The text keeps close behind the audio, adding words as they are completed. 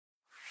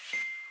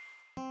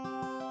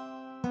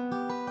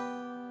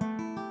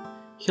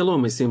Hello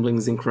my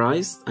siblings in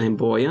Christ, I'm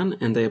Bojan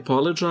and I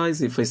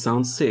apologize if I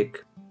sound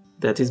sick.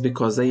 That is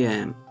because I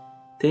am.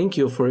 Thank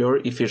you for your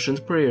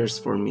efficient prayers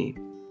for me.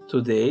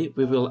 Today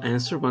we will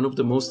answer one of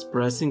the most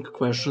pressing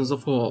questions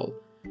of all.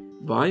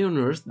 Why on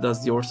earth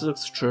does the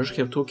Orthodox Church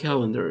have two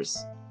calendars?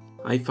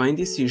 I find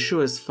this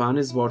issue as fun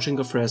as watching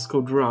a fresco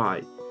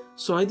dry,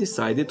 so I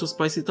decided to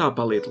spice it up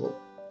a little.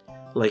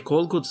 Like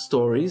all good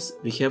stories,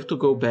 we have to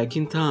go back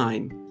in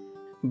time.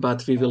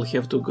 But we will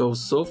have to go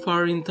so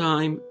far in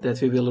time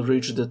that we will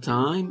reach the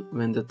time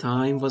when the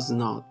time was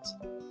not.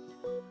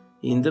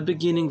 In the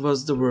beginning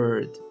was the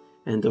Word,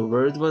 and the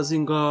Word was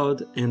in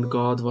God, and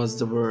God was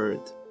the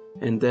Word.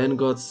 And then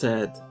God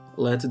said,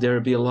 "Let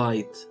there be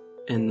light,"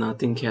 and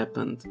nothing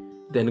happened.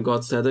 Then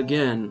God said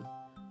again,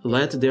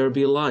 "Let there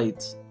be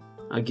light."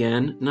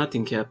 Again,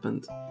 nothing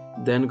happened.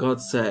 Then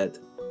God said,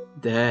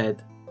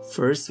 "Dad,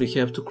 first we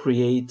have to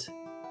create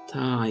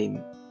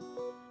time."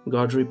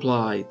 God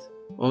replied,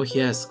 "Oh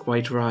yes,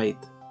 quite right.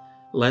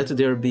 Let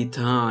there be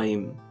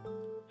time."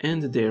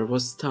 And there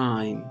was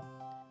time.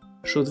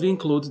 "Should we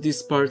include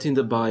this part in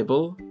the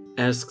Bible?"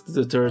 asked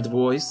the third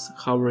voice,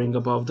 hovering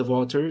above the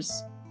waters.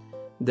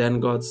 Then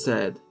God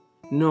said,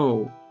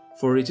 "No,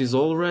 for it is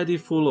already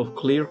full of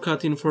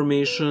clear-cut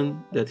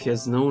information that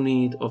has no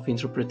need of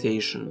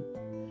interpretation."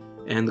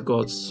 And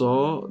God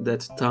saw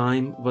that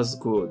time was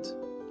good.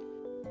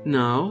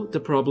 Now,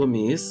 the problem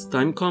is,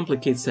 time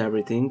complicates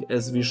everything,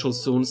 as we shall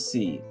soon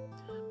see.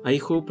 I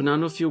hope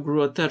none of you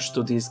grew attached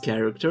to this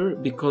character,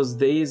 because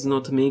they is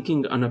not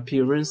making an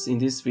appearance in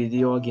this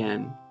video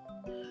again.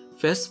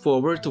 Fast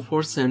forward to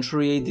 4th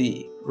century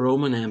AD,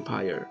 Roman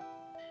Empire.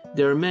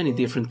 There are many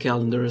different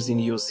calendars in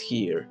use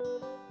here.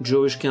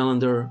 Jewish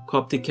calendar,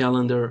 Coptic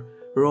calendar,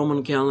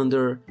 Roman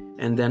calendar,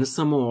 and then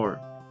some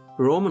more.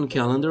 Roman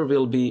calendar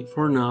will be,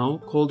 for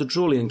now, called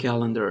Julian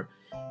calendar,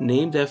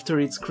 named after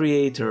its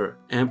creator,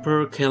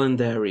 Emperor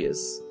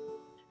Calendarius.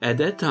 At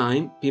that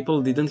time,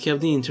 people didn't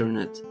have the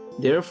internet.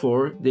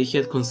 Therefore, they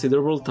had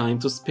considerable time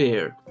to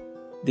spare.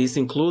 This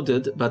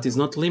included, but is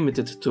not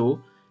limited to,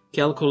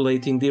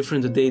 calculating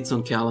different dates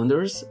on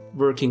calendars,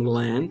 working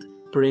land,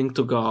 praying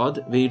to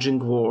God, waging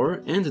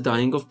war, and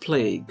dying of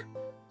plague.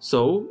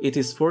 So, it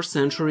is 4th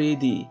century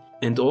AD,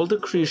 and all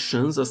the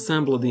Christians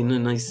assembled in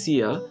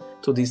Nicaea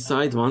to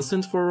decide once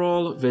and for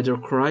all whether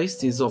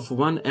Christ is of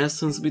one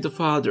essence with the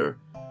Father,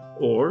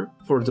 or,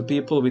 for the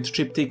people with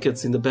cheap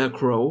tickets in the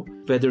back row,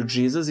 whether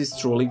Jesus is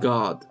truly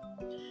God.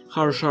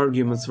 Harsh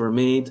arguments were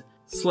made,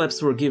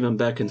 slaps were given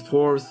back and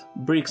forth,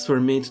 bricks were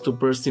made to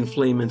burst in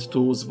flame and to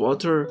ooze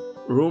water,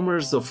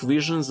 rumors of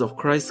visions of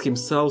Christ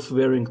himself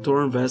wearing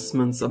torn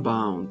vestments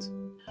abound.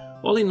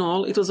 All in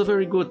all, it was a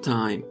very good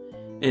time,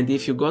 and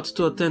if you got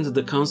to attend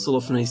the Council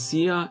of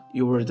Nicaea,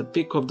 you were the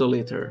pick of the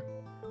litter.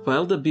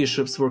 While the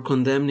bishops were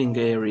condemning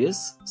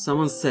Arius,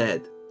 someone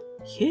said,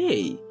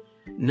 "Hey,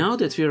 now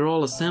that we are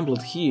all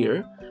assembled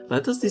here,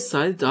 let us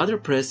decide other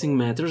pressing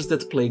matters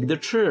that plague the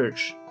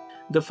Church."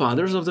 The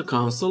fathers of the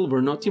council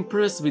were not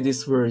impressed with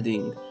this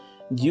wording,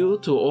 due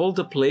to all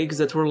the plagues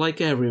that were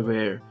like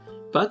everywhere,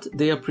 but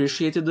they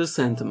appreciated the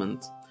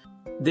sentiment.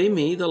 They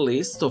made a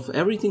list of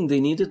everything they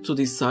needed to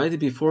decide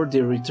before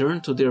they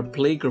returned to their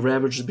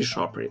plague-ravaged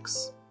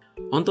bishoprics.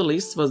 On the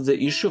list was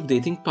the issue of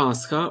dating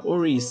Pascha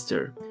or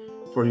Easter.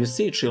 For you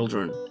see,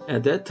 children,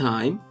 at that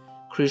time,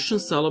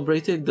 Christians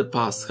celebrated the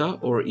Pascha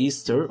or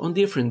Easter on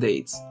different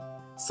dates.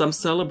 Some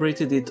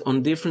celebrated it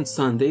on different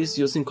Sundays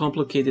using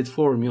complicated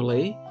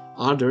formulae.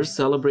 Others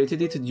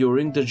celebrated it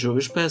during the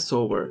Jewish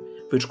Passover,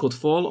 which could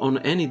fall on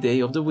any day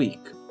of the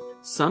week.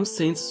 Some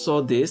saints saw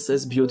this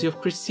as beauty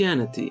of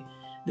Christianity,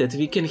 that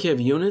we can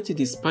have unity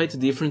despite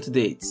different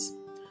dates.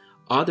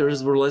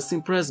 Others were less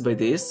impressed by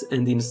this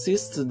and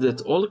insisted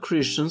that all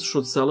Christians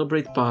should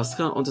celebrate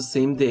Pascha on the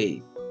same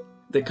day.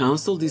 The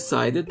council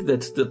decided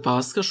that the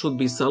Pascha should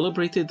be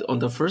celebrated on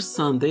the first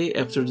Sunday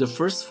after the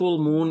first full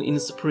moon in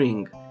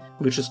spring,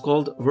 which is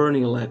called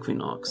vernal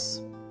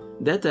equinox.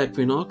 That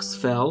equinox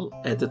fell,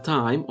 at the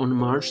time, on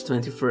March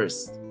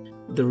 21st.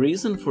 The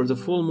reason for the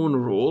full moon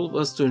rule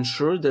was to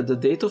ensure that the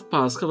date of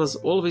Pascha was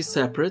always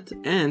separate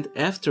and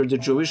after the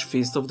Jewish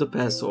feast of the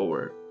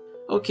Passover.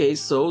 Okay,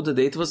 so the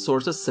date was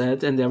sorta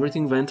set and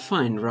everything went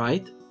fine,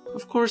 right?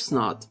 Of course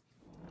not.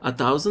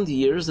 1,000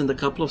 years and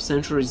a couple of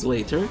centuries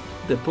later,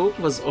 the Pope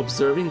was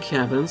observing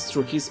heavens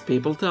through his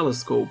papal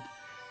telescope,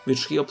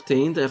 which he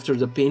obtained after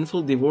the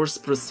painful divorce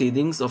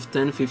proceedings of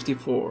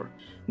 1054.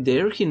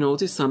 There he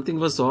noticed something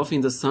was off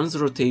in the sun's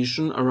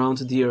rotation around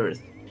the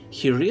earth.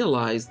 He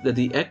realized that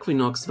the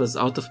equinox was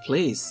out of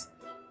place.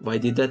 Why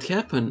did that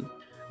happen?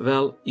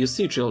 Well, you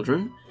see,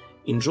 children,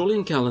 in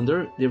Julian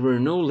calendar there were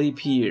no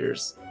leap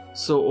years,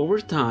 so over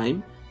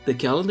time the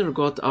calendar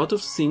got out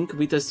of sync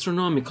with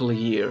astronomical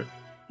year,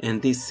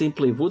 and this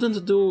simply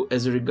wouldn't do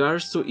as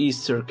regards to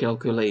Easter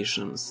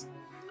calculations.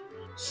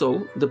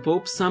 So the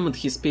Pope summoned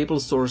his papal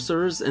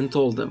sorcerers and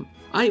told them,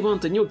 "I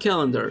want a new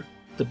calendar."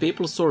 The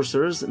papal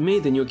sorcerers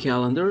made a new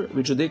calendar,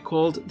 which they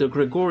called the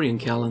Gregorian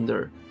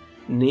calendar,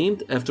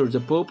 named after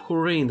the Pope who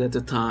reigned at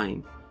the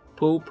time,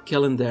 Pope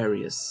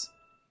Calendarius.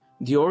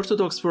 The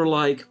Orthodox were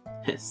like,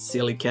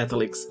 silly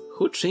Catholics,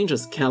 who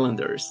changes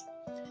calendars?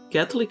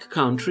 Catholic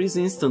countries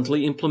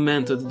instantly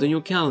implemented the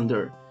new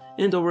calendar,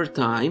 and over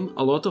time,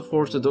 a lot of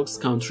Orthodox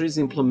countries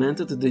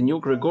implemented the new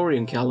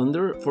Gregorian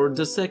calendar for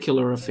the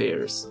secular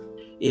affairs.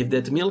 If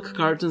that milk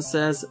carton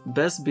says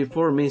best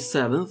before May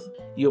 7th,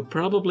 you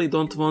probably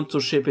don't want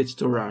to ship it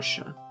to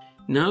Russia.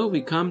 Now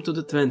we come to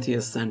the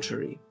 20th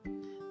century.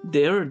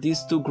 There are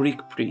these two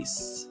Greek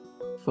priests.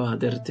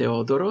 Father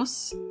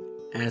Theodoros?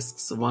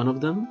 Asks one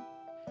of them.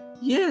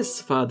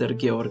 Yes, Father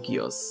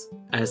Georgios,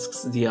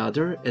 asks the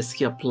other as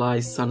he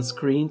applies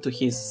sunscreen to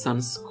his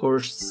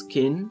sun-scorched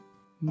skin.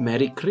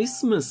 Merry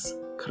Christmas,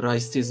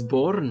 Christ is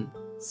born,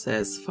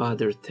 says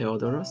Father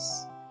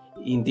Theodoros.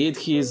 Indeed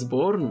he is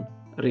born,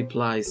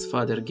 replies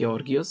Father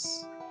Georgios.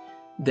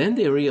 Then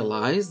they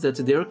realize that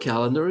their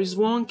calendar is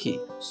wonky,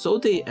 so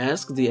they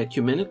ask the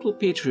ecumenical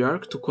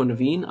patriarch to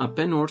convene a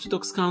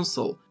pan-Orthodox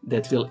council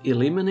that will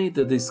eliminate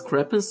the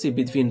discrepancy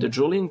between the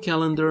Julian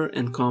calendar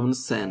and common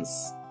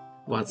sense.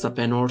 What's a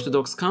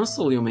pan-Orthodox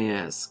council, you may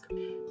ask?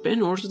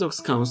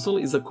 Pan-Orthodox council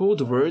is a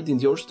code word in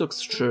the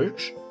Orthodox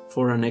Church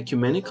for an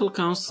ecumenical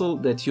council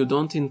that you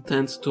don't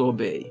intend to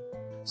obey.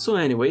 So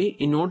anyway,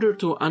 in order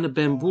to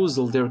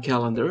unbamboozle their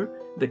calendar,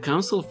 the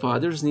council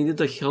fathers needed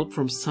the help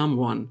from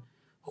someone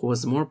who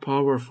was more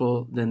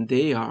powerful than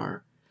they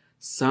are,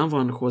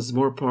 someone who was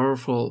more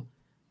powerful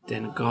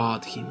than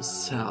God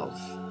himself.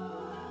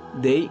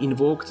 They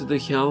invoked the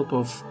help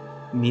of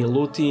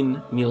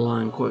Milutin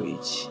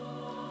Milanković.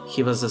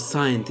 He was a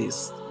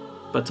scientist,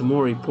 but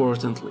more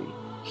importantly,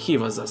 he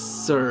was a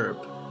Serb.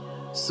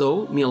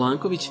 So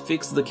Milanković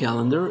fixed the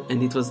calendar,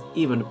 and it was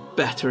even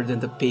better than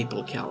the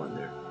papal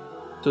calendar.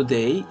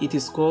 Today it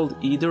is called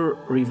either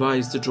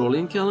Revised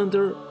Julian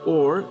Calendar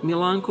or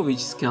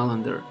Milankovic's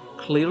calendar,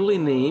 clearly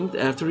named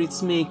after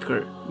its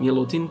maker,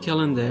 Milutin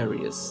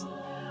Calendarius.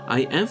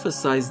 I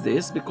emphasize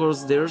this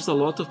because there's a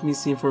lot of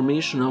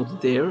misinformation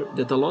out there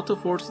that a lot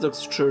of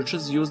Orthodox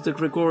churches use the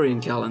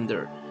Gregorian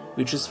calendar,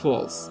 which is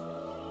false.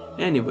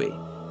 Anyway,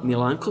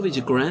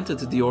 Milanković granted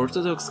the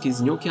Orthodox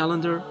his new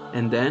calendar,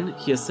 and then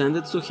he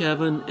ascended to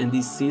heaven and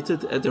is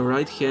seated at the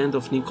right hand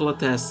of Nikola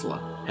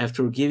Tesla,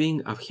 after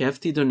giving a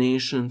hefty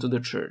donation to the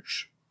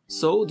church.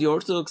 So the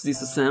Orthodox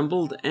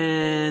disassembled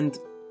and...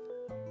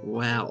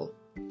 well...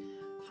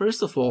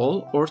 First of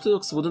all,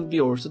 Orthodox wouldn't be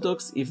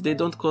Orthodox if they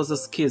don't cause a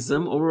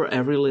schism over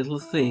every little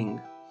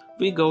thing.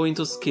 We go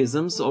into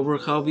schisms over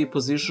how we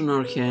position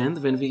our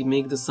hand when we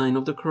make the sign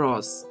of the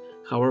cross,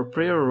 how our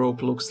prayer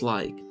rope looks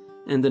like,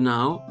 and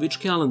now which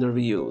calendar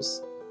we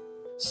use.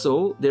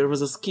 So there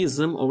was a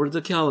schism over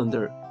the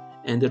calendar,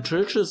 and the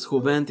churches who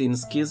went in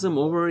schism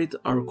over it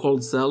are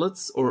called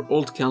zealots or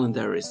old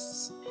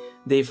calendarists.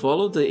 They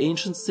followed the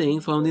ancient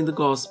saying found in the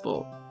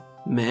Gospel,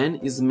 man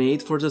is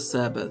made for the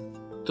Sabbath.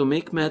 To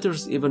make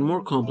matters even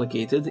more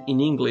complicated,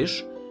 in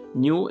English,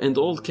 new and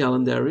old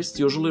calendarist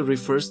usually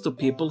refers to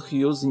people who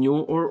use new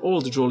or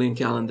old Julian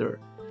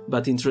calendar,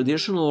 but in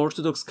traditional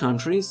Orthodox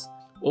countries,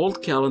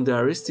 old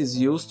calendarist is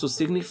used to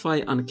signify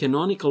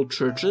uncanonical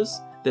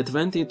churches that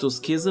went into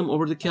schism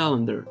over the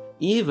calendar,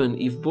 even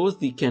if both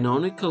the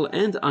canonical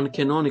and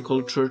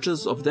uncanonical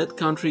churches of that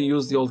country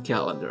use the old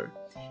calendar.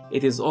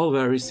 It is all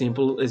very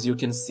simple, as you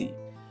can see.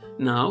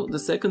 Now, the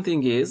second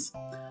thing is,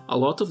 a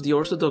lot of the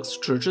Orthodox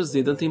churches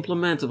didn't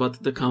implement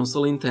what the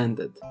council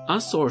intended.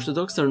 Us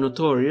Orthodox are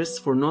notorious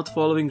for not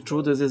following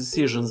through the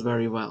decisions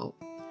very well.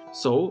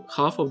 So,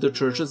 half of the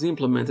churches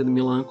implemented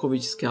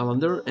Milankovic's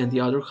calendar and the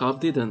other half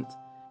didn't.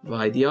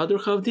 Why the other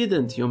half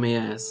didn't, you may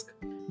ask?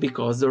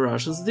 Because the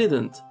Russians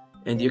didn't.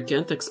 And you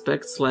can't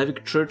expect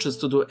Slavic churches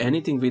to do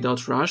anything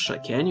without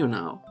Russia, can you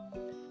now?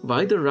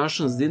 Why the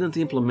Russians didn't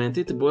implement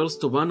it boils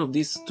to one of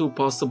these two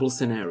possible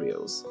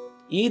scenarios.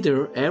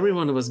 Either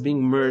everyone was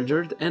being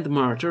murdered and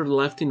martyred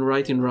left and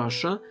right in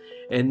Russia,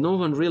 and no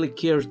one really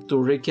cared to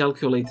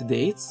recalculate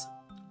dates,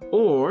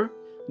 or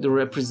the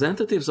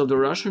representatives of the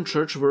Russian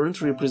church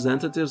weren't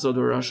representatives of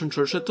the Russian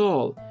church at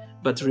all,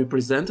 but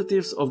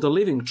representatives of the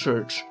living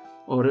church,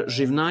 or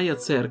Živnaya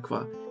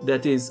Cerkva,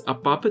 that is, a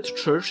puppet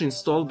church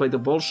installed by the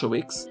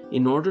Bolsheviks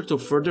in order to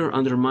further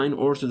undermine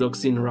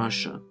Orthodoxy in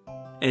Russia.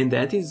 And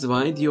that is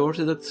why the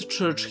Orthodox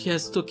Church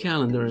has two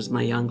calendars,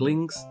 my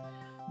younglings.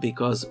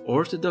 Because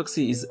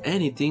Orthodoxy is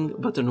anything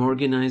but an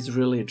organized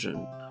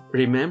religion.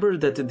 Remember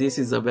that this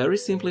is a very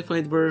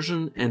simplified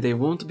version and I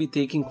won't be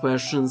taking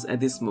questions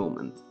at this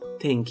moment.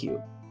 Thank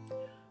you.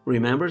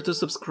 Remember to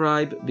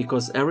subscribe,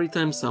 because every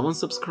time someone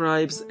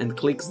subscribes and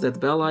clicks that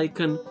bell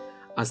icon,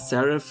 a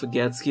seraph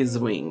gets his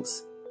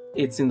wings.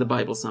 It's in the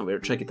Bible somewhere,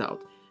 check it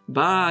out.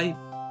 Bye!